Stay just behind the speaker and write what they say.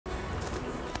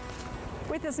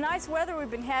With this nice weather we've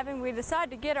been having, we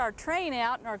decided to get our train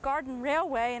out and our garden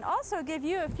railway and also give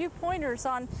you a few pointers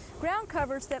on ground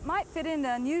covers that might fit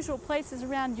into unusual places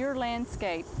around your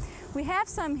landscape. We have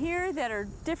some here that are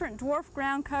different dwarf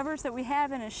ground covers that we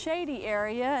have in a shady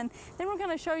area, and then we're going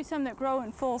to show you some that grow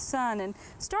in full sun. And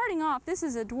starting off, this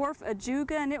is a dwarf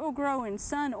ajuga, and it will grow in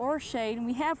sun or shade, and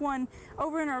we have one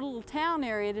over in our little town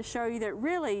area to show you that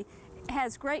really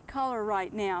has great color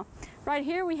right now. Right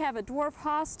here we have a dwarf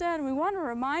hosta, and we want to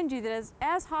remind you that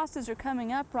as hostas are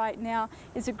coming up right now,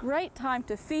 it's a great time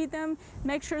to feed them,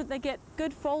 make sure that they get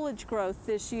good foliage growth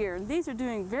this year. And these are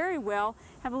doing very well,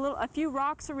 have a few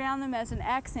rocks around them as an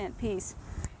accent piece.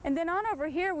 And then on over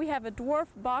here we have a dwarf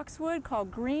boxwood called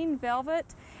green velvet,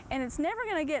 and it's never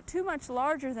going to get too much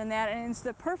larger than that, and it's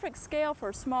the perfect scale for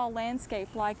a small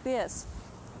landscape like this.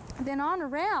 Then on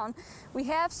around we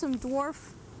have some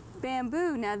dwarf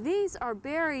bamboo. Now these are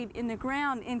buried in the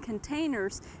ground in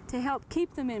containers to help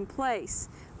keep them in place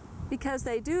because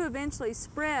they do eventually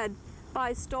spread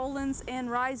by stolons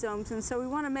and rhizomes, and so we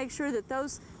want to make sure that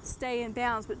those stay in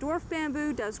balance. But dwarf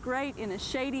bamboo does great in a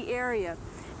shady area.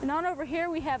 And on over here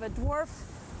we have a dwarf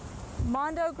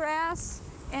mondo grass,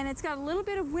 and it's got a little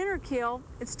bit of winter kill.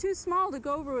 It's too small to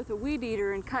go over with a weed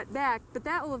eater and cut back, but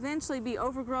that will eventually be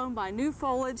overgrown by new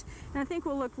foliage, and I think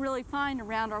will look really fine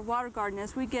around our water garden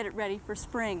as we get it ready for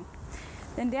spring.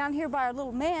 Then down here by our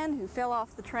little man who fell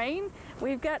off the train,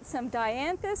 we've got some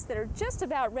dianthus that are just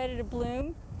about ready to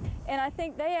bloom, and I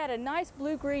think they add a nice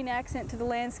blue-green accent to the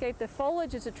landscape. The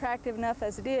foliage is attractive enough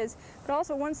as it is, but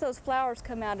also once those flowers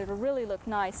come out, it'll really look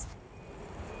nice.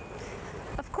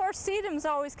 Of course, sedums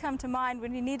always come to mind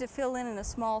when you need to fill in a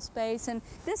small space, and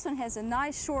this one has a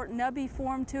nice short nubby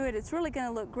form to it. It's really going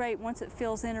to look great once it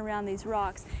fills in around these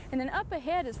rocks. And then up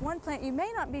ahead is one plant you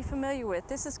may not be familiar with.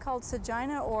 This is called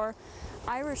sagina or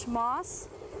Irish moss,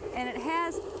 and it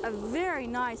has a very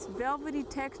nice velvety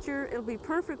texture. It'll be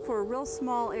perfect for a real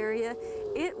small area.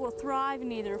 It will thrive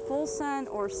in either full sun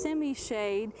or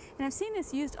semi-shade, and I've seen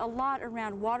this used a lot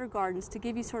around water gardens to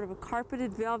give you sort of a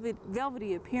carpeted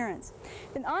velvety appearance.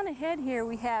 Then on ahead here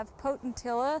we have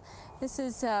potentilla. This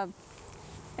is a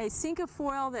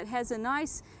cinquefoil that has a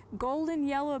nice golden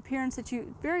yellow appearance that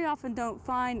you very often don't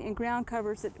find in ground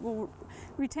covers that will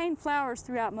retain flowers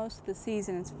throughout most of the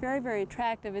season. It's very, very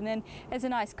attractive. And then as a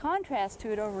nice contrast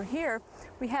to it over here,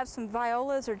 we have some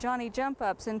violas or Johnny jump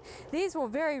ups, and these will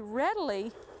very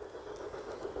readily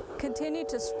continue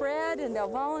to spread, and they'll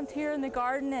volunteer in the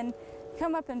garden and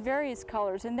come up in various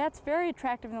colors, and that's very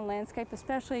attractive in the landscape,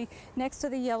 especially next to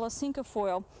the yellow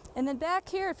cinquefoil. And then back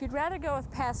here, if you'd rather go with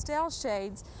pastel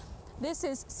shades, this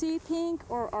is sea pink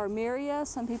or armeria.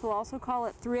 Some people also call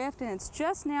it thrift, and it's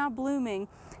just now blooming.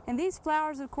 And these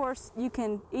flowers, of course, you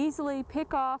can easily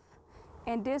pick off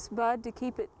and disbud to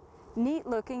keep it neat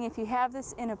looking. If you have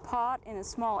this in a pot in a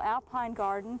small alpine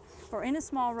garden or in a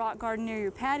small rock garden near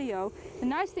your patio, the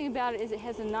nice thing about it is it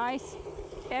has a nice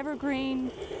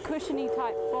evergreen, cushiony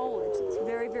type foliage. It's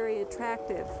very, very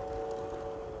attractive.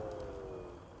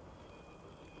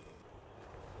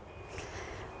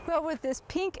 Well, with this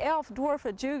pink elf dwarf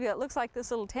ajuga, it looks like this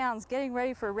little town's getting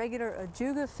ready for a regular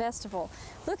ajuga festival.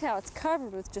 Look how it's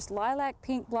covered with just lilac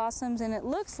pink blossoms, and it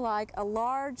looks like a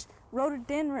large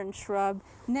rhododendron shrub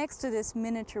next to this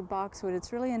miniature boxwood.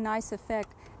 It's really a nice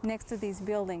effect next to these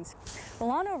buildings.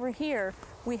 Well, on over here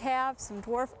we have some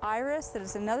dwarf iris. That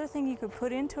is another thing you could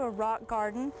put into a rock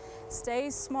garden.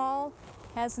 Stays small,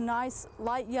 has a nice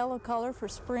light yellow color for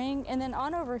spring. And then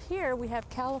on over here we have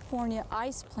California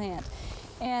ice plant.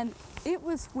 And it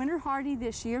was winter hardy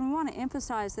this year, and we want to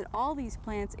emphasize that all these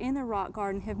plants in the rock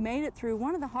garden have made it through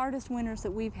one of the hardest winters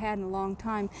that we've had in a long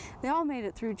time. They all made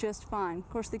it through just fine. Of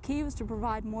course, the key was to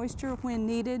provide moisture when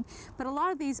needed, but a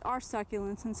lot of these are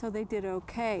succulents, and so they did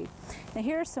okay. Now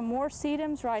here are some more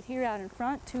sedums right here out in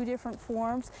front, two different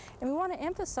forms, and we want to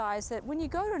emphasize that when you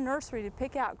go to a nursery to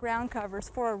pick out ground covers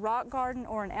for a rock garden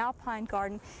or an alpine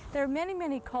garden, there are many,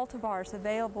 many cultivars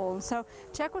available, and so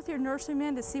check with your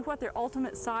nurseryman to see what their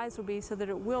ultimate size will be so that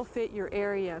it will fit your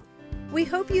area. We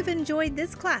hope you've enjoyed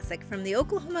this classic from the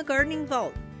Oklahoma Gardening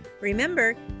Vault.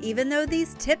 Remember, even though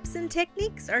these tips and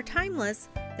techniques are timeless,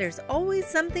 there's always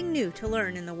something new to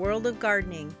learn in the world of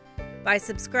gardening. By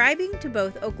subscribing to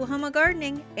both Oklahoma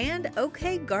Gardening and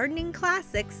OK Gardening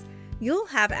Classics, you'll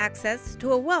have access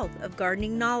to a wealth of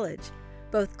gardening knowledge,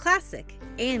 both classic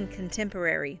and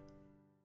contemporary.